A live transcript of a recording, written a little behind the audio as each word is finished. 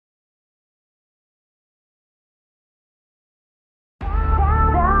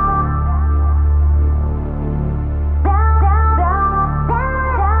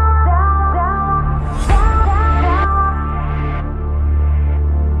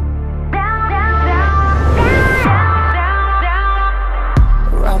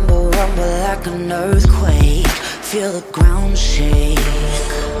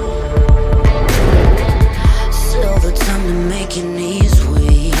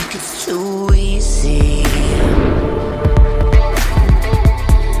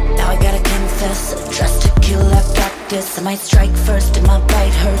might strike first and my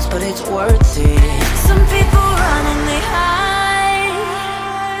bite hurts, but it's worth it. Some people run and they hide,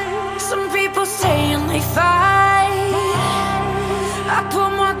 some people stay and they fight. I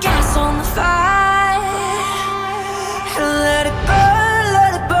put more gas on the fire and let it burn,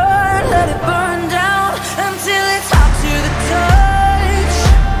 let it burn, let it burn down until it's hot to the touch.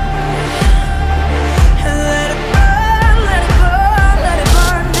 And let it burn, let it burn, let it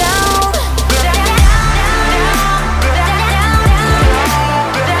burn down.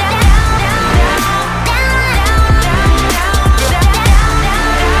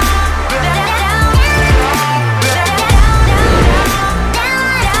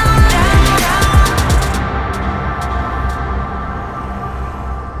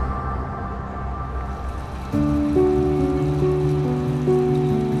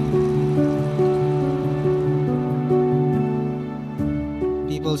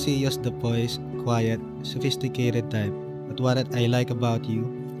 People see you as the poised, quiet, sophisticated type, but what I like about you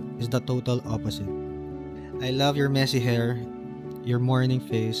is the total opposite. I love your messy hair, your morning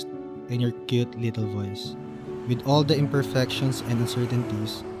face, and your cute little voice. With all the imperfections and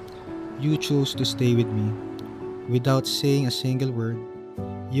uncertainties, you choose to stay with me. Without saying a single word,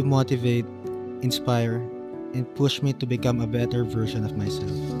 you motivate, inspire, and push me to become a better version of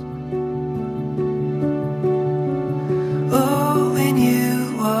myself. Oh, when you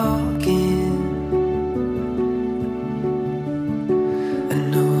walk in, I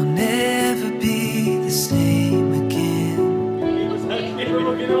know I'll never be the same again.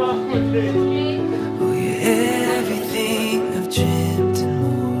 Oh, you're everything I've dreamt and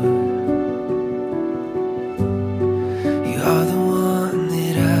more. You are the one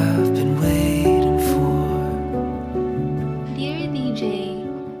that I've been waiting for. Dear DJ,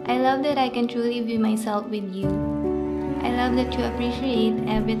 I love that I can truly be myself with you. I love that you appreciate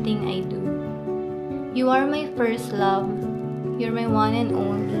everything I do. You are my first love. You're my one and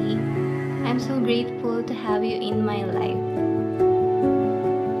only. I'm so grateful to have you in my life.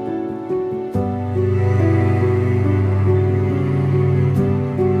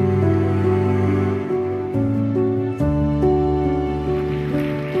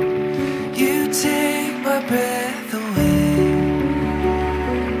 You take my breath away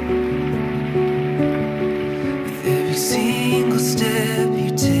with every single step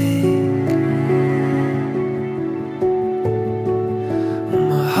you take.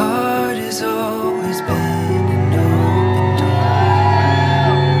 My heart has always been an open door,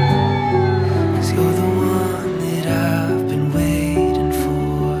 'cause you're the one that I've been waiting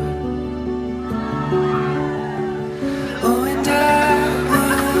for. Oh, and I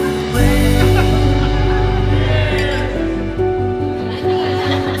would wait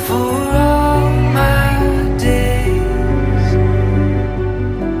for all my days.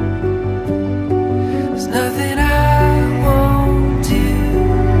 There's nothing I won't do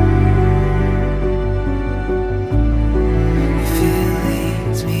if it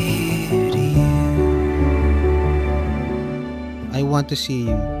leads me here to you. I want to see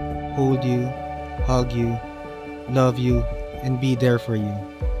you, hold you, hug you, love you, and be there for you.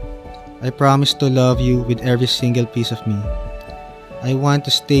 I promise to love you with every single piece of me. I want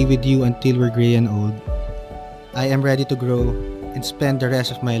to stay with you until we're gray and old. I am ready to grow and spend the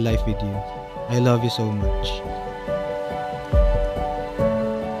rest of my life with you. I love you so much.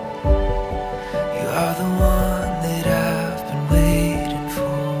 You are the one that I've been waiting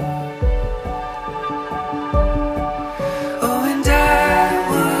for. Oh, and I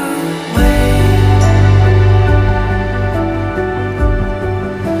would wait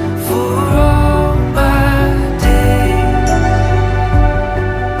for all my days.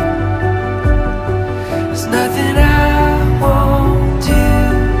 There's nothing I won't do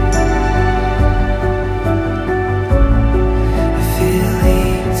if it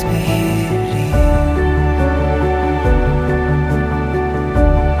leads me here to you.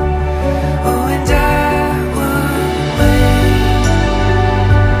 Oh, and I would wait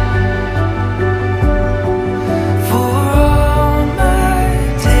for all my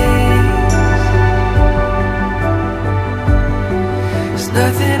days. There's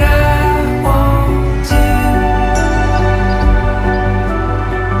nothing I